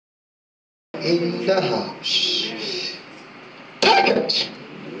in the house. Take it.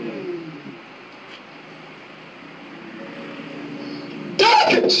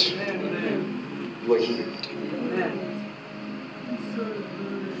 Take it. You are healed.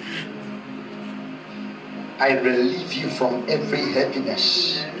 I relieve you from every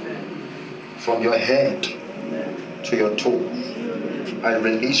heaviness, from your head to your toe. I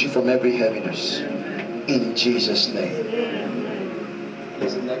release you from every heaviness in Jesus' name.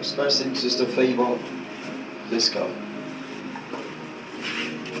 Please, the next person, Sister Favor, please come.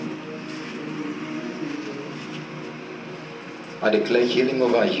 I declare healing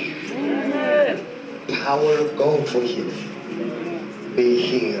over you. Power of God for healing. Be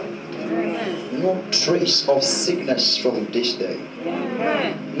healed. No trace of sickness from this day.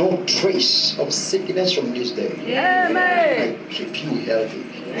 No trace of sickness from this day. I keep you healthy.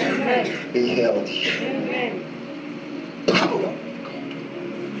 Be healthy. Power of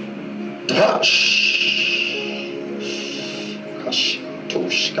God. Touch.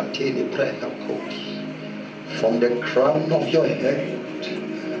 From the crown of your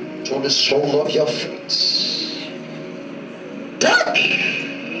head to the sole of your feet. Touch.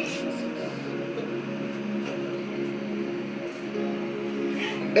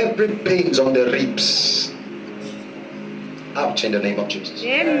 Every pain on the ribs, out in the name of Jesus.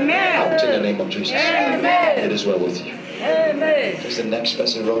 Amen. Out in the name of Jesus. Amen. It is well with you. Amen. Does the next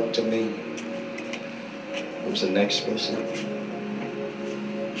person wrote to me? Who's the next person?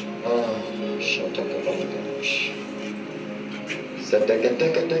 Oh, shut up about the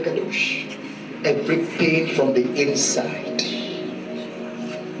every pain from the inside.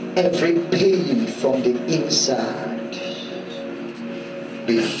 Every pain from the inside.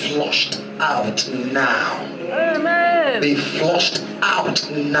 Be flushed out now. Amen. Be flushed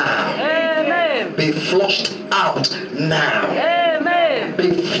out now. Amen. Be flushed out now. Amen.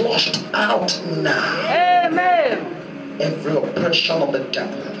 Be flushed out now. Amen. Every oppression of the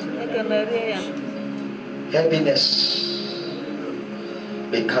devil, heaviness,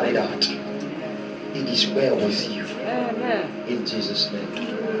 be carried out. It is well with you. Amen. In Jesus' name.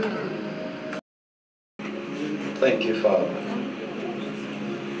 Thank you, Father.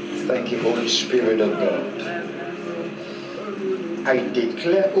 Thank you, Holy Spirit of God. I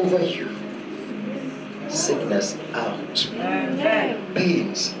declare over you sickness out. Amen.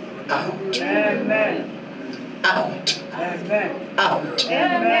 Pains out. Amen. Out. Amen. Out.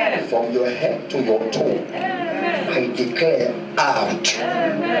 Amen. From your head to your toe. Amen. I declare out.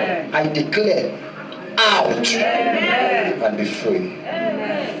 Amen. I declare out. Amen. And be free.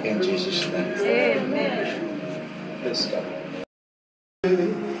 Amen. In Jesus' name. Amen. Let's go.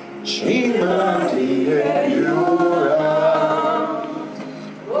 Shimadiye yura,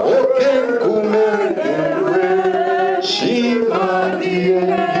 oken kumengewe. Shimadiye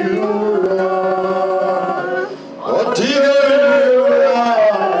yura, otiye yura.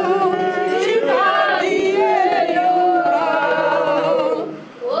 Shimadiye yura,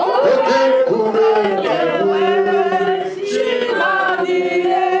 oken kumengewe.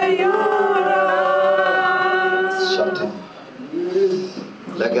 Shimadiye yura. Shut up.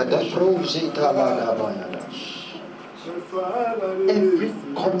 Every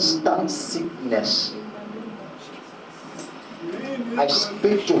constant sickness, I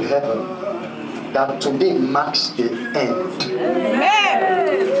speak to heaven that today marks the end.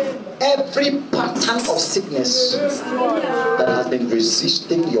 Amen. Every pattern of sickness that has been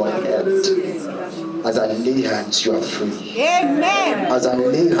resisting your health, as I lay hands, you are free. Amen. As I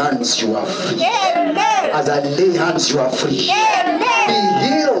lay hands, you are free. Amen. As I lay hands, you are free. Amen. Be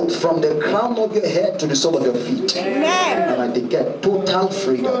healed from the crown of your head to the sole of your feet. Amen. And I declare total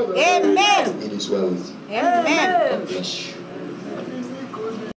freedom. Amen. It is well with you. Amen. God bless you.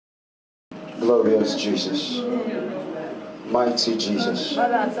 Glorious Jesus. Mighty Jesus.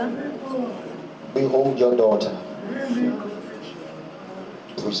 Behold your daughter.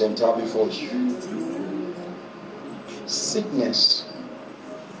 Present her before you. Sickness,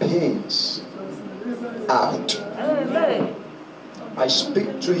 pains, out. I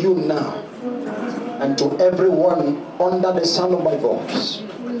speak to you now and to everyone under the sound of my voice.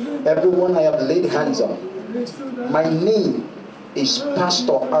 Everyone I have laid hands on. My name is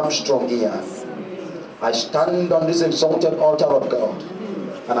Pastor Armstrong Ian. I stand on this exalted altar of God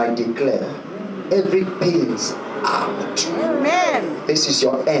and I declare every pains out. Amen. This is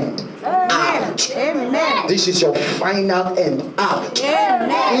your end. Amen. Out. Amen. This is your final end. Out.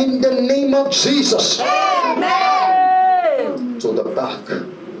 Amen. In the name of Jesus. Amen. To the back,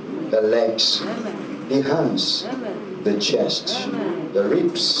 the legs, amen, the hands, amen, the chest, amen, the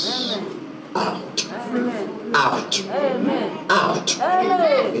ribs, amen, out. Amen. Out. Amen. Out.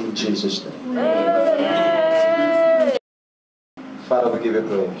 Amen. In Jesus' name. Amen. Father, we give you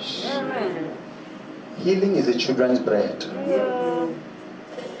praise. Amen. Healing is the children's bread. Yeah.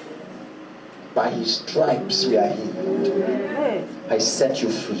 By his stripes we are healed. Amen. I set you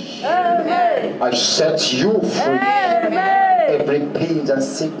free. Amen. I set you free. Amen. Every pain and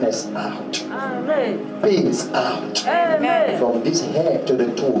sickness out. Amen. Pains out. Amen. From this head to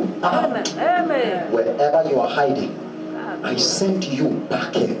the toe out. Amen. Wherever you are hiding, I send you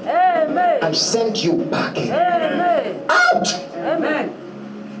back in. Amen. I send you back in. Amen. Out. Amen.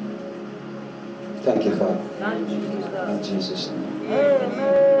 Thank you, Father. Thank you, In Jesus. Jesus' name.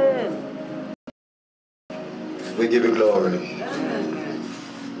 Amen. We give you glory. Amen.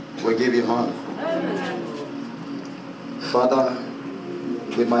 We give you honor. Amen. Father,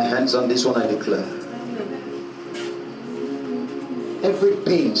 with my hands on this one, I declare every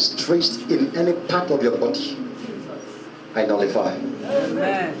pain traced in any part of your body, I nullify.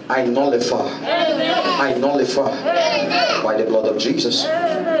 Amen. I nullify. Amen. I nullify. Amen. By the blood of Jesus.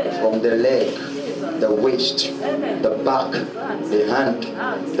 Amen. From the leg, the waist, Amen. the back, the hand,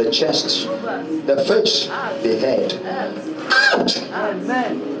 the chest, the face, the head. Out!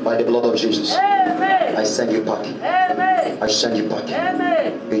 Amen. By the blood of Jesus. Amen. I send you back. Amen. I send you back.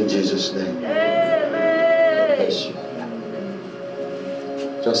 Amen. In Jesus' name. Amen. Bless you.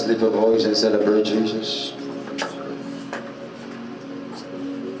 Just lift a voice and celebrate Jesus.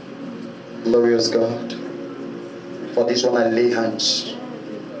 Glorious God. For this one I lay hands.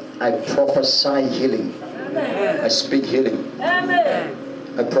 I prophesy healing. Amen. I speak healing. Amen.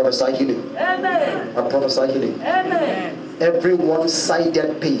 I prophesy healing. Amen. I prophesy healing. Amen. Every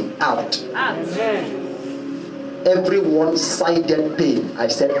one-sided pain out. Amen. Every one-sided pain, I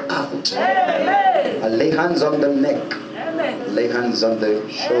said out. Amen. I lay hands on the neck. Amen. Lay hands on the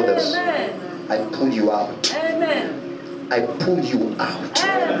shoulders. Amen. I pull you out. Amen. I pull you out.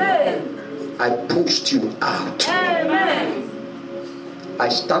 Amen. I pushed you out. Amen. I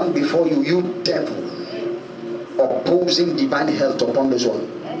stand before you, you devil, opposing divine health upon this one.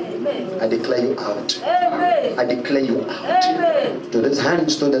 Amen. I declare you out. Amen. I declare you out. Amen. To the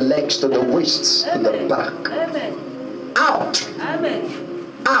hands, to the legs, to the wrists, to the back. Amen. Out.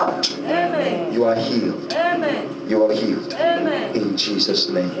 Amen. Out. Amen. You are healed. Amen. You are healed. Amen. In Jesus'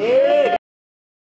 name. Amen.